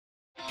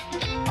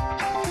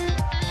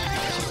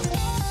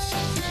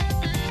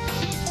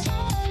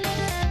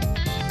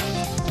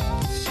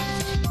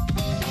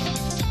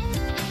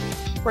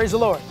Praise the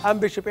Lord. I'm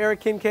Bishop Eric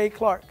Kincaid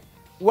Clark.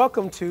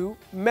 Welcome to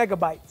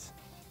Megabytes.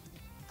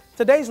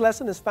 Today's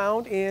lesson is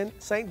found in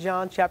St.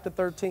 John chapter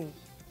 13.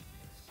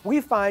 We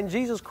find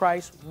Jesus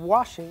Christ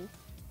washing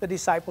the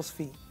disciples'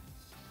 feet.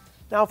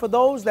 Now, for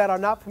those that are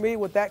not familiar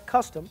with that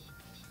custom,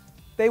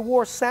 they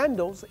wore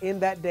sandals in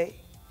that day,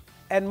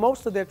 and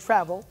most of their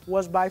travel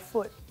was by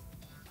foot.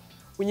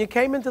 When you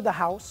came into the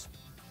house,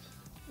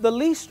 the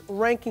least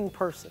ranking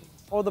person,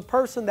 or the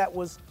person that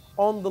was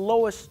on the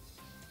lowest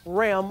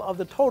rim of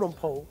the totem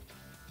pole,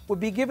 would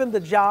be given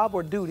the job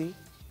or duty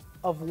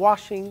of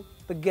washing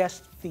the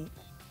guests' feet.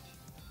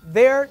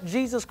 There,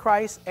 Jesus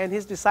Christ and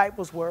his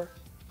disciples were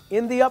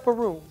in the upper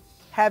room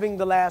having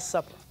the Last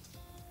Supper.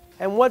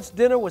 And once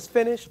dinner was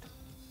finished,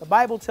 the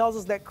Bible tells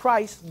us that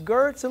Christ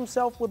girds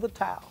himself with a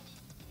towel.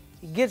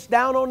 He gets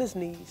down on his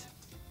knees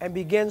and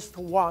begins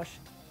to wash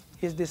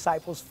his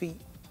disciples'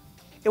 feet.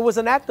 It was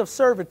an act of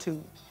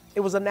servitude. It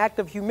was an act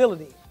of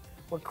humility,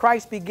 where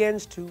Christ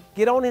begins to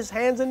get on his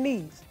hands and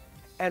knees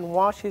and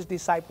wash his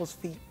disciples'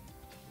 feet,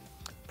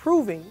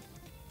 proving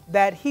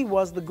that he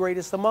was the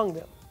greatest among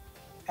them.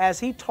 As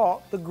he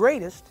taught, the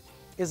greatest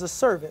is a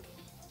servant.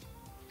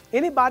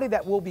 Anybody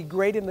that will be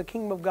great in the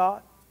kingdom of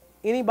God,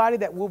 anybody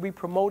that will be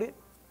promoted,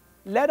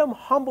 let him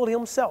humble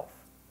himself.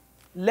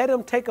 Let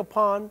him take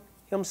upon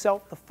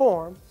himself the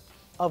form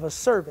of a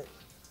servant.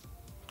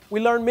 We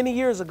learned many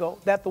years ago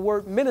that the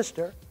word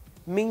minister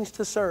means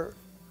to serve.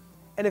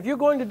 And if you're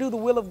going to do the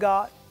will of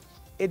God,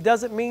 it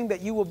doesn't mean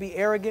that you will be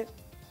arrogant.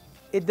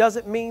 It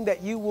doesn't mean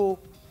that you will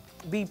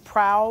be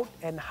proud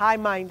and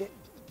high-minded,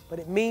 but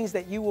it means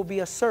that you will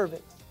be a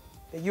servant,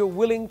 that you're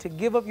willing to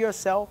give of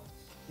yourself,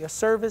 your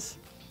service,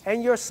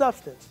 and your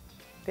substance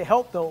to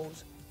help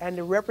those and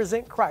to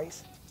represent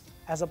Christ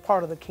as a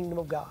part of the kingdom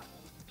of God.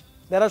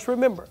 Let us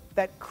remember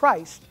that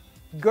Christ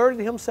girded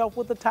himself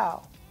with a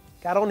towel,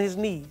 got on his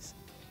knees,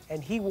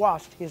 and he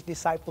washed his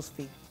disciples'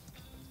 feet.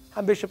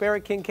 I'm Bishop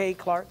Eric Kincaid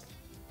Clark,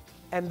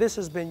 and this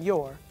has been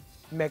your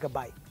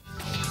Megabyte.